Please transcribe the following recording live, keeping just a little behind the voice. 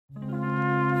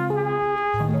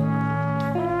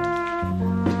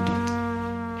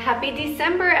Happy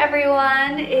December,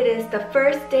 everyone! It is the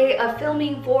first day of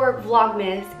filming for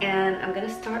Vlogmas, and I'm gonna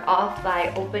start off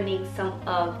by opening some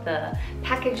of the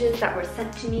packages that were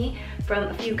sent to me from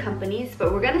a few companies,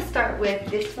 but we're gonna start with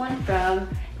this one from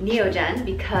Neogen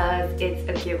because it's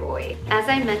a giveaway. As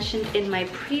I mentioned in my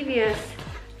previous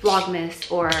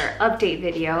Vlogmas or update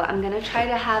video, I'm gonna try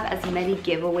to have as many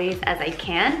giveaways as I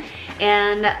can,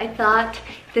 and I thought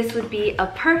this would be a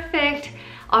perfect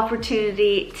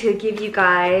opportunity to give you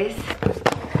guys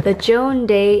the Joan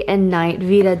Day and Night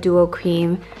Vita Duo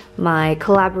Cream, my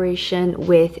collaboration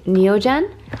with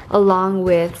Neogen, along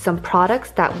with some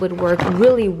products that would work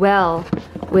really well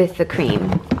with the cream.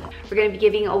 We're going to be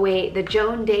giving away the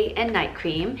Joan Day and Night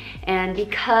Cream, and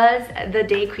because the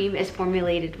day cream is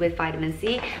formulated with vitamin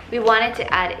C, we wanted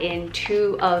to add in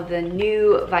 2 of the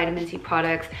new vitamin C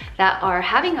products that are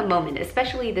having a moment,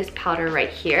 especially this powder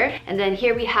right here. And then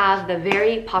here we have the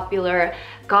very popular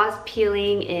gauze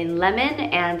peeling in lemon,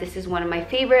 and this is one of my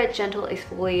favorite gentle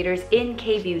exfoliators in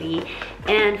K-Beauty.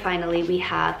 And finally we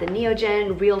have the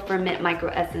Neogen Real Ferment Micro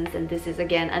Essence, and this is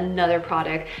again another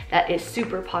product that is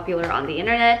super popular on the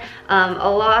internet. A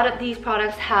lot of these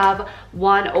products have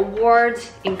won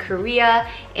awards in Korea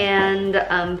and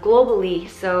globally,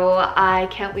 so I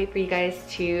can't wait for you guys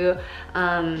to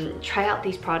try out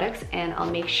these products, and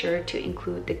I'll make sure to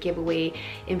include the giveaway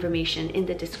information in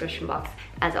the description box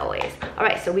as always. All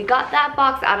right, so we got that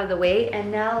box out of the way,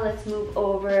 and now let's move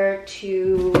over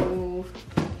to,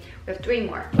 we have 3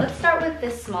 more. Let's start with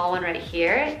this small one right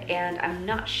here, and I'm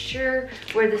not sure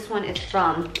where this one is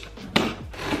from.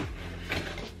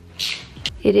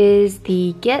 It is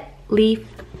the Get Leaf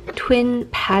Twin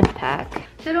Pad Pack.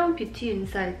 새로운 뷰티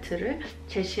인사이트를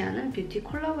제시하는 뷰티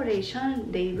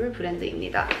콜라보레이션 네이블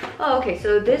브랜드입니다. Oh, okay,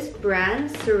 so this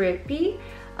brand, Troiareuke,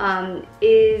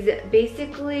 is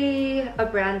basically a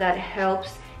brand that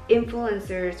helps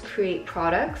influencers create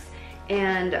products,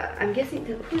 and I'm guessing,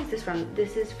 who is this from?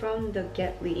 This is from the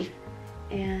Get Leaf,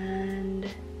 and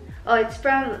oh, it's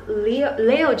from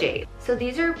Leojae. So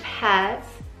these are pads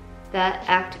that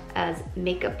act as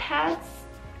makeup pads,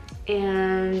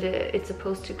 and it's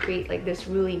supposed to create like this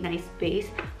really nice base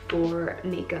for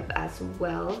makeup as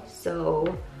well.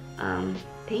 So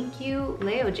thank you,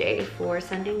 Leojae, for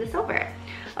sending this over.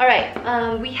 All right,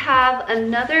 we have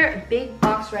another big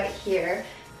box right here.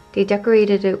 They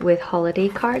decorated it with holiday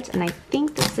cards, and I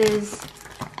think this is,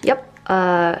 yep,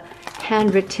 a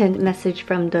handwritten message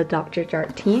from the Dr.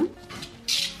 Jart team.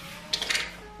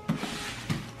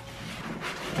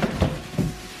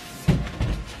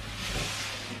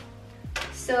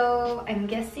 So I'm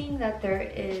guessing that there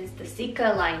is the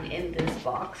Sika line in this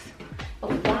box.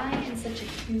 But why in such a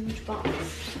huge box?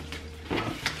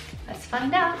 Let's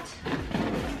find out.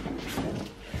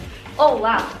 Oh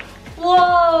wow.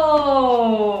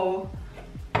 Whoa!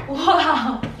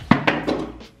 Wow!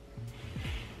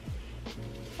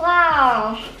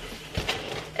 Wow!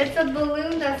 It's a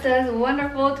balloon that says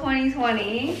Wonderful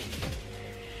 2020.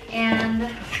 And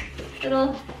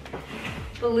little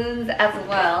balloons as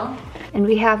well. And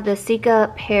we have the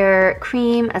Sika Pear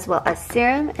Cream as well as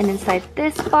serum, and inside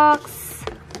this box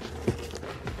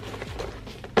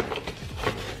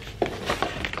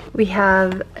we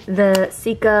have the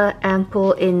Sika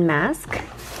Ampoule In Mask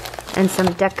and some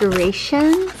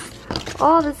decorations.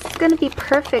 Oh, this is gonna be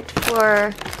perfect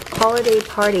for holiday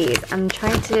parties. I'm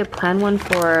trying to plan one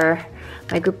for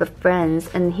my group of friends,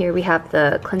 and here we have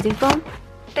the cleansing foam.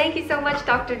 Thank you so much,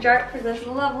 Dr. Jart, for this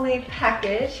lovely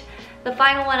package. The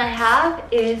final one I have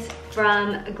is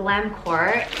from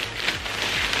Glamcore.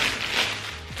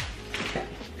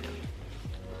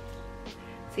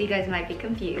 So you guys might be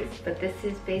confused, but this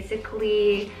is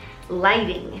basically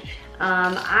lighting.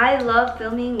 I love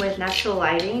filming with natural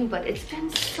lighting, but it's been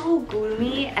so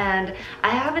gloomy and I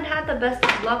haven't had the best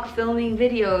of luck filming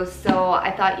videos, so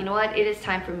I thought, you know what, it is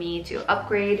time for me to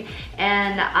upgrade,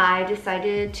 and I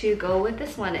decided to go with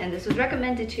this one. And this was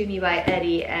recommended to me by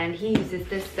Eddie, and he uses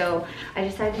this, so I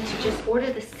decided to just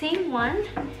order the same one,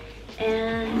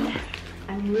 and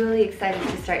I'm really excited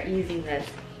to start using this.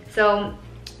 So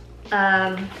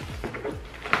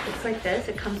looks like this.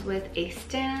 It comes with a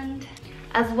stand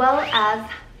as well as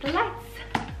the lights.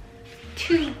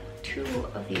 Two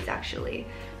of these actually.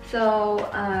 So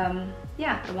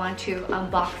yeah, I want to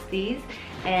unbox these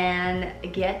and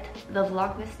get the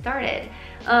Vlogmas started.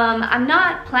 I'm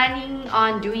not planning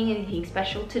on doing anything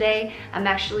special today. I'm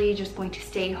actually just going to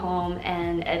stay home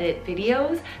and edit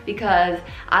videos because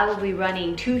I will be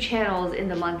running 2 channels in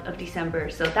the month of December.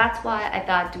 So that's why I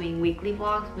thought doing weekly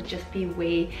vlogs would just be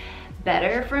way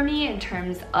better for me in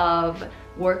terms of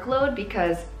workload,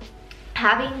 because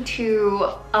having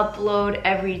to upload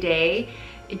every day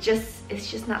it's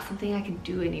just not something I can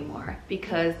do anymore,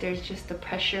 because there's just the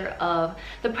pressure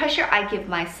I give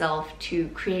myself to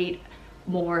create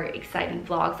more exciting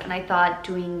vlogs, and I thought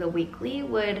doing the weekly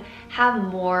would have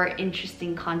more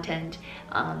interesting content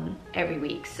every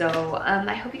week. So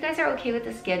I hope you guys are okay with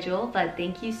the schedule, but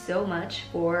thank you so much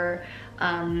for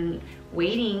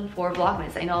waiting for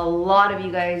Vlogmas. I know a lot of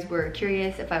you guys were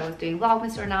curious if I was doing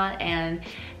Vlogmas or not, and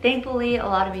thankfully a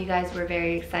lot of you guys were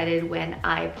very excited when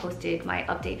I posted my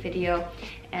update video.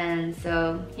 And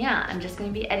so yeah, I'm just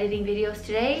going to be editing videos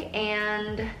today,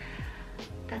 and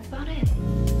that's about it.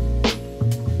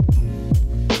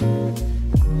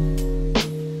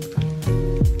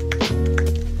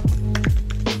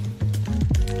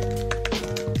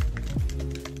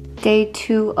 Day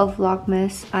 2 of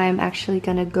Vlogmas. I'm actually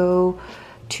gonna go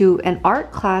to an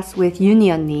art class with Yuni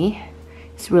언니.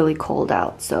 It's really cold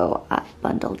out, so I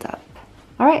bundled up.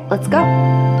 All right, let's go.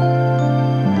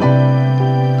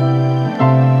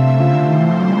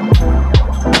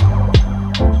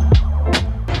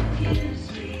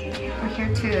 We're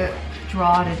here to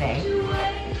draw today.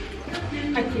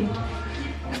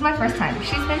 It's my first time.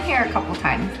 She's been here a couple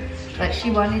times, but she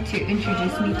wanted to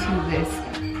introduce me to this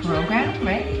program,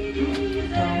 right?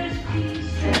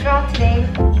 So, draw today.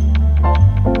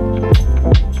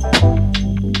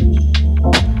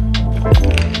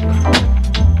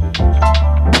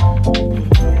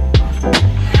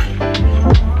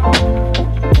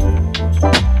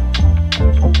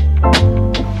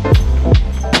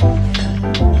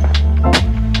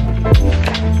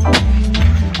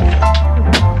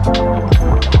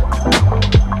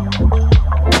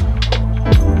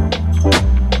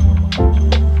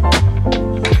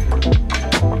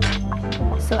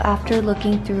 After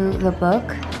looking through the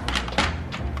book,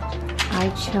 I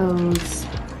chose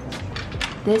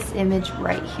this image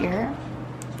right here,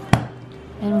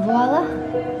 and voila!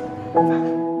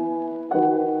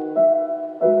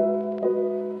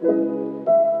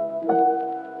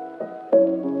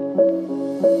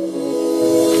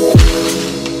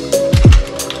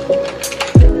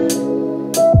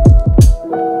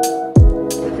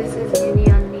 So this is Yuni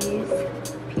언니's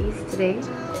piece today,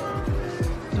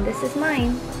 and this is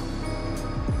mine.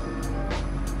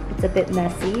 It's a bit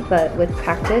messy, but with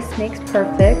practice makes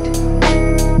perfect.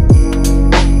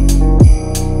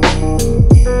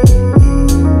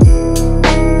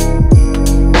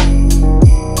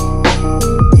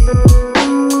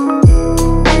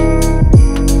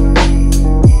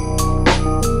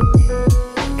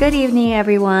 Good evening,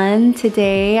 everyone.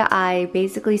 Today I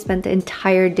basically spent the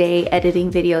entire day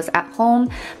editing videos at home,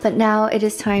 but now it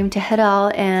is time to head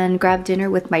out and grab dinner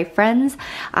with my friends.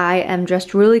 I am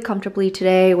dressed really comfortably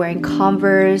today, wearing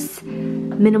Converse,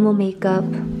 minimal makeup.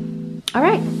 All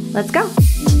right, let's go.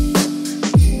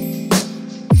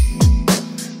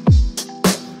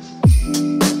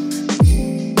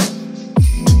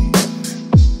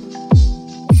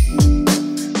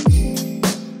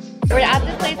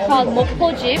 Called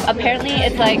Mokpojip. Apparently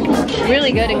it's like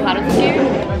really good in Garusuke.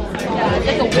 Yeah, it's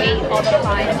like a wait all the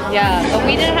time. Yeah, but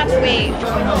we didn't have to wait.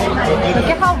 Look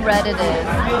at how red it is.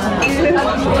 Dude,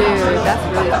 that's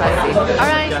really spicy.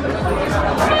 Alright,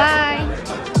 bye.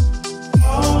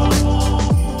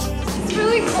 It's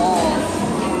really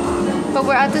cold. But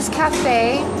we're at this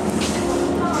cafe,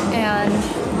 and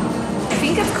I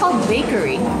think it's called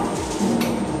Bakery.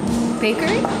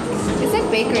 Bakery? It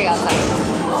said bakery outside.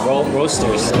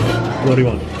 Roasters. What do you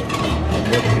want?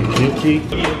 Milky.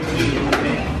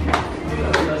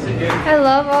 I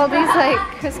love all these like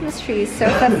Christmas trees, so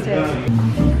festive.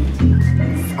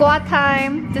 Squat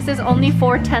time. This is only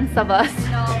 4/10 of us.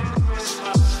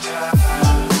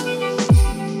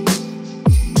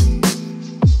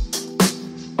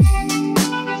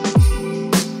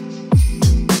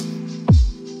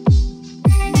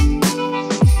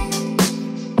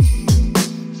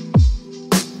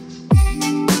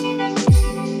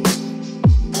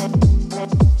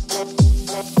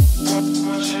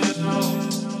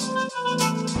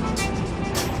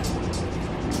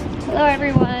 Hello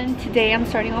everyone, today I'm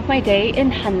starting off my day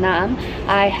in Hannam.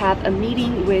 I have a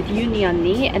meeting with Yuni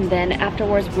언니, and then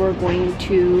afterwards we're going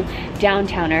to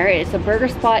Downtowner. It's a burger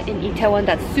spot in Itaewon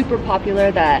that's super popular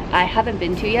that I haven't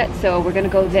been to yet, so we're gonna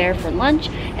go there for lunch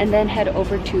and then head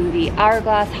over to the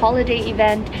Hourglass holiday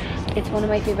event. It's one of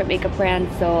my favorite makeup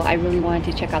brands, so I really wanted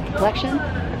to check out the collection.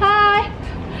 Hi!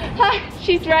 Hi!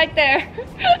 She's right there!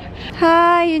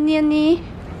 Hi Yuni 언니!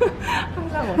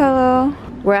 Hello.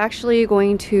 We're actually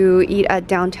going to eat at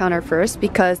Downtowner first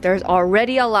because there's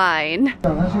already a line.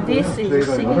 This is a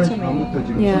signature menu.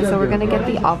 Yeah, so we're gonna get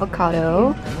the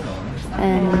avocado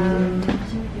and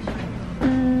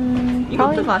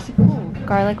probably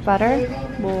garlic butter.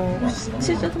 뭐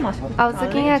치즈도 맛있고. I was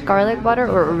looking at garlic butter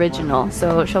or original.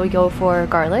 So shall we go for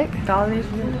garlic? garlic.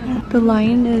 The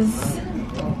line is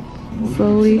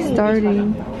slowly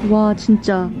starting. Wow,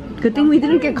 진짜. Good thing we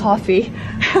didn't get coffee.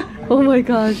 Oh my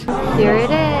gosh. Here it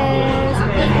is.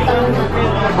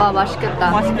 와,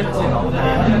 맛있겠다. 맛있겠지.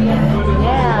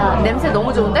 Yeah. 냄새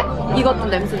너무 좋은데? 이것도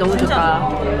냄새 너무 좋다.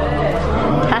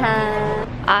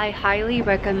 I highly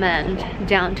recommend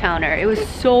Downtowner. It was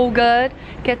so good.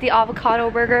 Get the avocado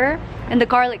burger and the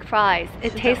garlic fries.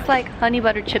 It tastes like honey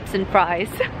butter chips and fries.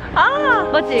 아!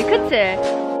 맞지? 그치?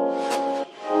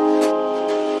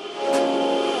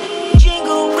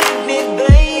 Jingle with me,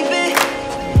 baby.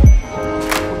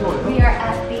 We are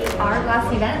at the Hourglass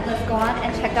event. Let's go on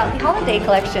and check out the holiday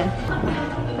collection.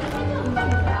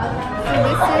 So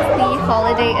this is the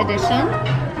holiday edition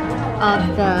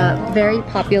of the very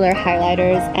popular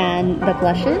highlighters and the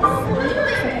blushes.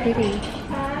 So pretty.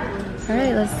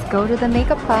 Alright, let's go to the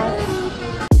makeup class.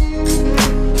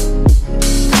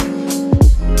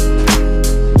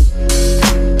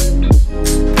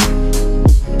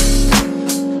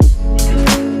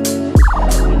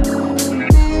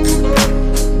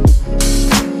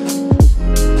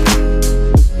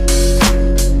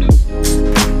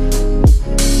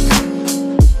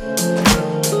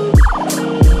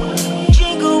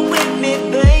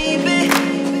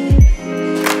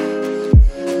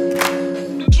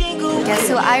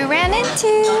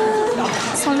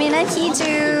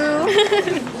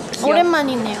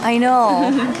 오랜만이네요. I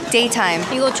know. Daytime.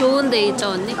 이거 좋은데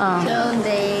있죠 언니?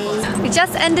 좋은데. We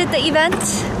just ended the event.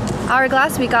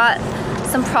 Hourglass, we got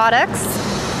some products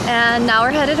and now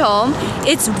we're headed home.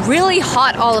 It's really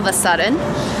hot all of a sudden,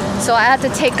 so I had to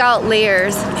take out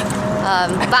layers.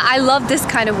 But I love this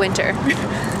kind of winter.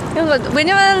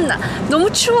 왜냐면 너무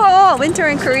추워. Winter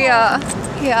in Korea.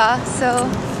 Yeah, so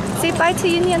say bye to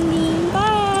Yuni 언니.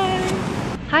 Bye.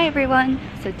 Hi everyone.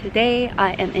 So today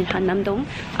I am in Hannam-dong.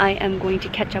 I am going to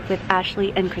catch up with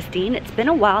Ashley and Christine. It's been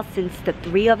a while since the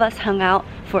three of us hung out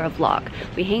for a vlog.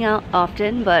 We hang out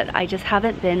often, but I just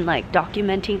haven't been like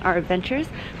documenting our adventures.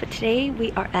 But today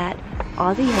we are at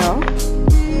Aussie Hill.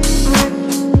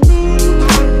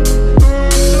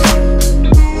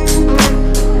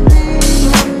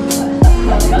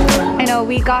 I know,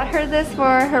 we got her this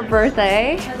for her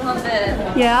birthday. I love it.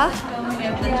 Yeah?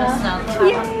 Just now.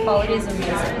 Yay. Quality is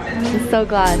amazing. I'm so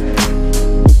glad.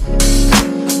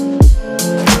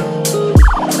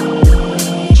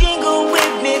 Jingle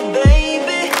with me,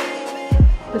 baby.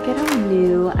 Look at how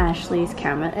new Ashley's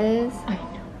camera is. I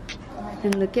know.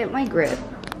 And look at my grip.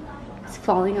 It's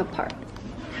falling apart.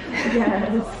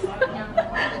 Yes.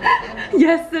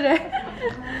 Yesterday.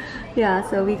 Yeah,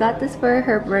 so we got this for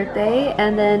her birthday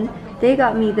and then they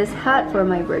got me this hat for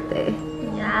my birthday.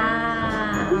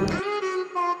 Yeah.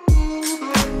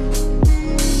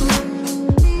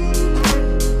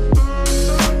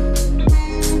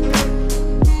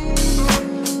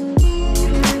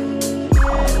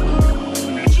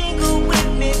 Jingle with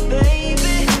me,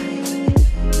 baby.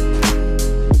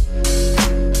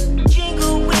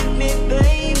 Jingle with me,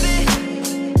 baby.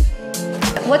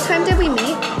 What time did we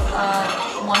meet?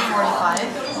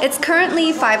 1:45. It's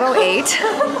currently 5:08.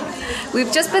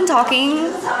 We've just been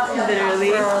talking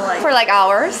literally for like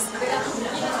hours.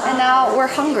 And now we're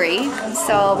hungry.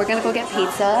 So we're gonna go get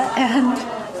pizza and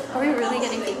Are we really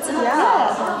getting pizza?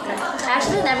 yeah.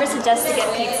 Ashley never suggests to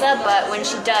get pizza, but when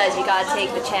she does, you gotta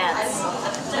take the chance.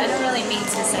 I don't really mean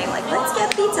to say like, let's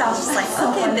get pizza. I was just like,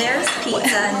 okay, there's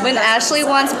pizza. And When Ashley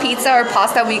wants pizza or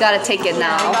pasta, we gotta take it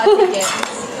now.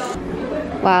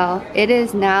 Wow, it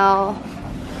is now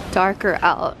darker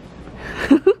out.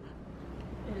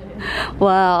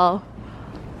 Wow.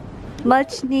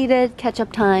 Much needed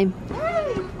catch-up time.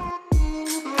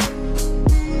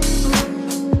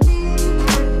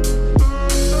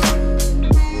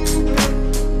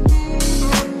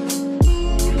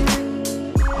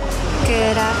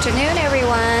 Good afternoon,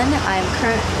 everyone. I'm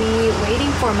currently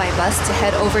waiting for my bus to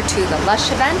head over to the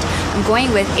Lush event. I'm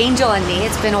going with Angel and me.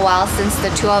 It's been a while since the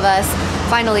two of us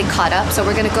finally caught up, so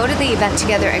we're gonna go to the event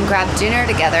together and grab dinner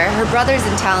together. Her brother's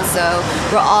in town, so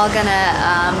we're all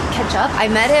gonna catch up. I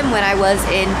met him when I was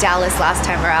in Dallas last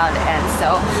time around, and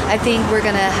so I think we're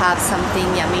gonna have something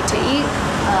yummy to eat.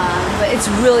 But it's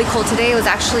really cold today. It was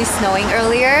actually snowing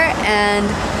earlier, and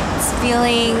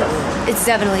it's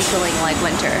definitely feeling like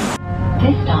winter.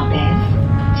 This stop is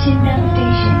Jingle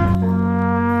Station.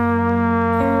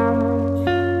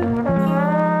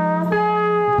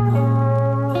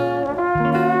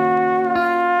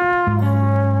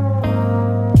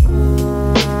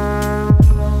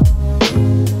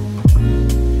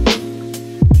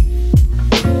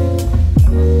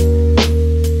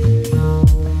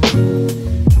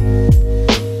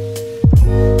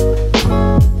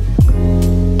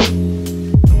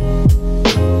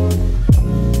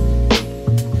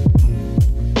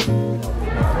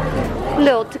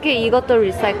 어떻게 이것도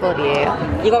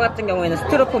리사이클이에요? 이거 같은 경우에는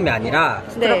스티로폼이 아니라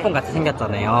스티로폼 같이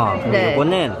생겼잖아요. 근데 네.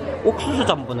 이거는 옥수수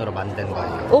전분으로 만든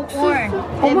거예요. 옥수수?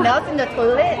 It melts in the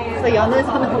toilet, so 연우's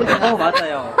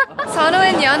맞아요. Sonu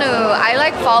and Yanu, I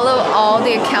like follow all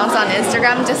the accounts on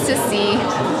Instagram just to see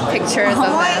pictures of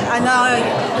them. I know.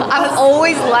 I'm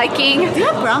always liking. Do you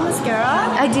have brown mascara?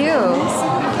 I do.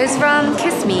 It's from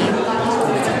Kiss Me.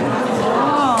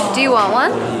 Oh. Do you want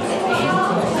one?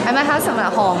 I might have some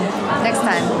at home next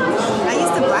time. I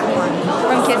used the black one.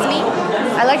 From Kiss Me?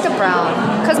 I like the brown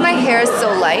because my hair is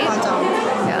so light.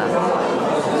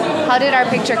 Yeah. How did our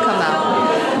picture come out?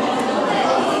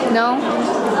 No?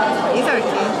 These are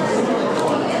cute.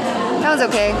 That was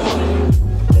okay.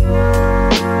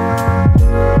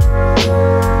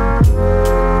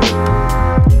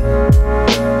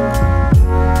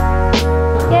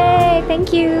 Yay,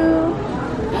 thank you.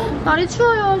 날이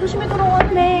추워요. 조심히 들어와.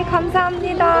 네,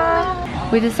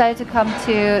 감사합니다. We decided to come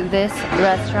to this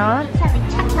restaurant.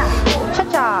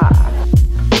 Cha-cha.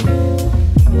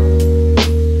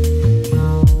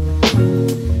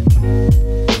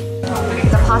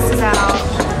 The pasta's out.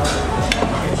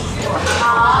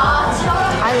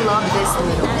 I love this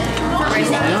noodle.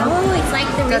 Oh, it's like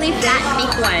the really fat,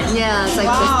 thick one. Yeah, it's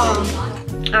like this.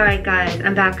 Alright guys,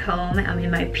 I'm back home. I'm in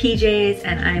my PJs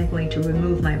and I'm going to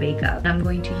remove my makeup. I'm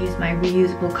going to use my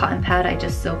reusable cotton pad. I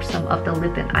just soaked some of the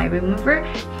lip and eye remover.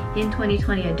 In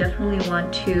 2020, I definitely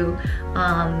want to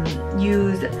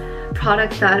use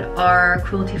products that are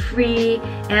cruelty-free,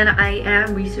 and I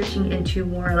am researching into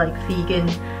more like vegan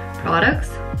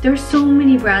products. There's so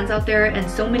many brands out there and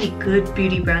so many good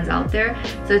beauty brands out there,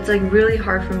 so it's like really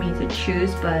hard for me to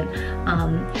choose, but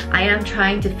I am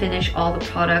trying to finish all the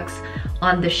products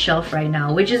on the shelf right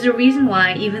now, which is the reason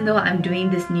why, even though I'm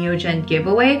doing this Neogen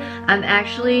giveaway, I'm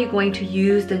actually going to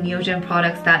use the Neogen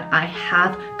products that I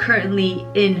have currently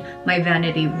in my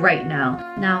vanity right now.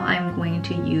 Now I'm going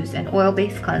to use an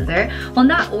oil-based cleanser. Well,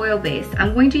 not oil-based.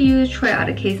 I'm going to use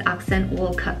Troiareuke's Acsen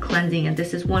Oil Cut Cleansing, and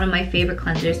this is one of my favorite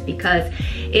cleansers because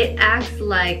it acts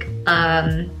like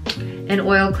an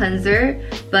oil cleanser,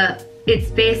 but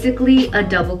it's basically a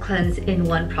double cleanse in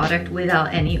one product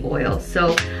without any oil.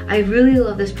 So I really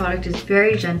love this product. It's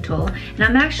very gentle, and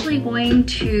I'm actually going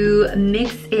to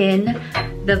mix in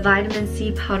the vitamin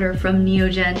C powder from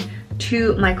Neogen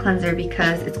to my cleanser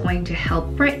because it's going to help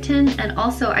brighten, and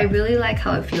also I really like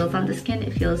how it feels on the skin.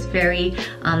 It feels very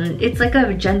it's like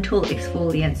a gentle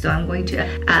exfoliant, so I'm going to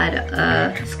add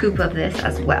a scoop of this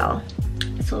as well.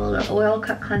 So the oil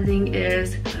cut cleansing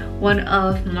is one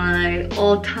of my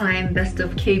all-time best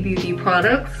of K-beauty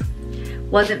products.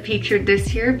 Wasn't featured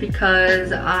this year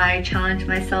because I challenged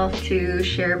myself to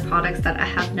share products that I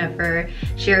have never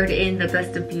shared in the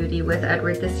best of beauty with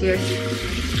Edward this year.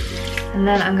 And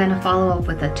then I'm gonna follow up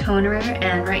with a toner,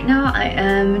 and right now I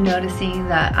am noticing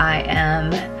that I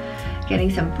am getting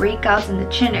some breakouts in the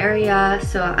chin area,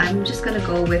 so I'm just gonna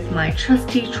go with my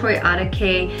trusty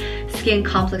Troiareuke Skin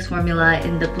Complex Formula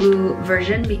in the blue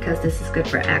version because this is good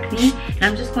for acne, and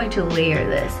I'm just going to layer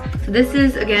this. So this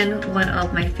is, again, one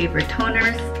of my favorite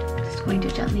toners. Just going to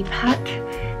gently pat,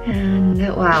 and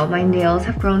wow, my nails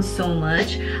have grown so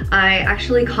much. I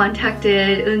actually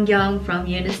contacted Eungyung from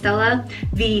Unistella,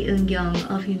 the Eungyung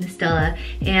of Unistella,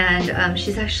 and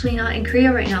she's actually not in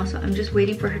Korea right now, so I'm just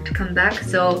waiting for her to come back.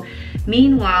 So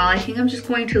meanwhile, I think I'm just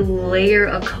going to layer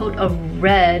a coat of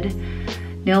red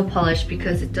nail polish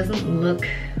because it doesn't look,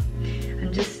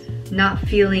 I'm just not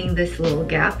feeling this little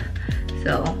gap.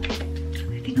 So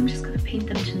I think I'm just gonna paint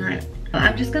them tonight.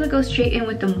 I'm just gonna go straight in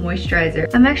with the moisturizer.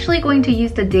 I'm actually going to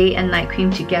use the day and night cream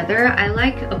together. I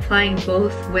like applying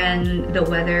both when the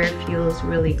weather feels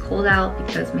really cold out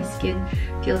because my skin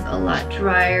feels a lot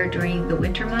drier during the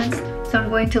winter months. So I'm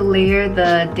going to layer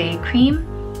the day cream.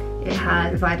 It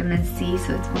has vitamin C,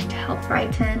 so it's going to help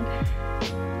brighten.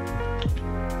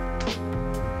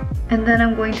 And then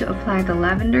I'm going to apply the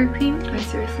lavender cream. I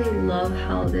seriously love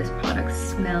how this product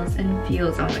smells and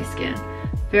feels on my skin.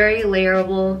 Very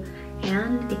layerable,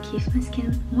 and it keeps my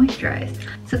skin moisturized.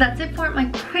 So that's it for my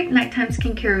quick nighttime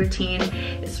skincare routine.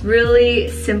 It's really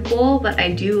simple, but I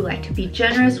do like to be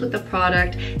generous with the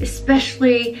product,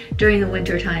 especially during the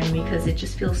winter time because it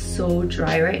just feels so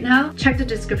dry right now. Check the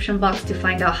description box to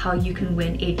find out how you can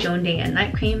win a JOANDAY and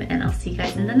night cream, and I'll see you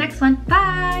guys in the next one.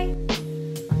 Bye!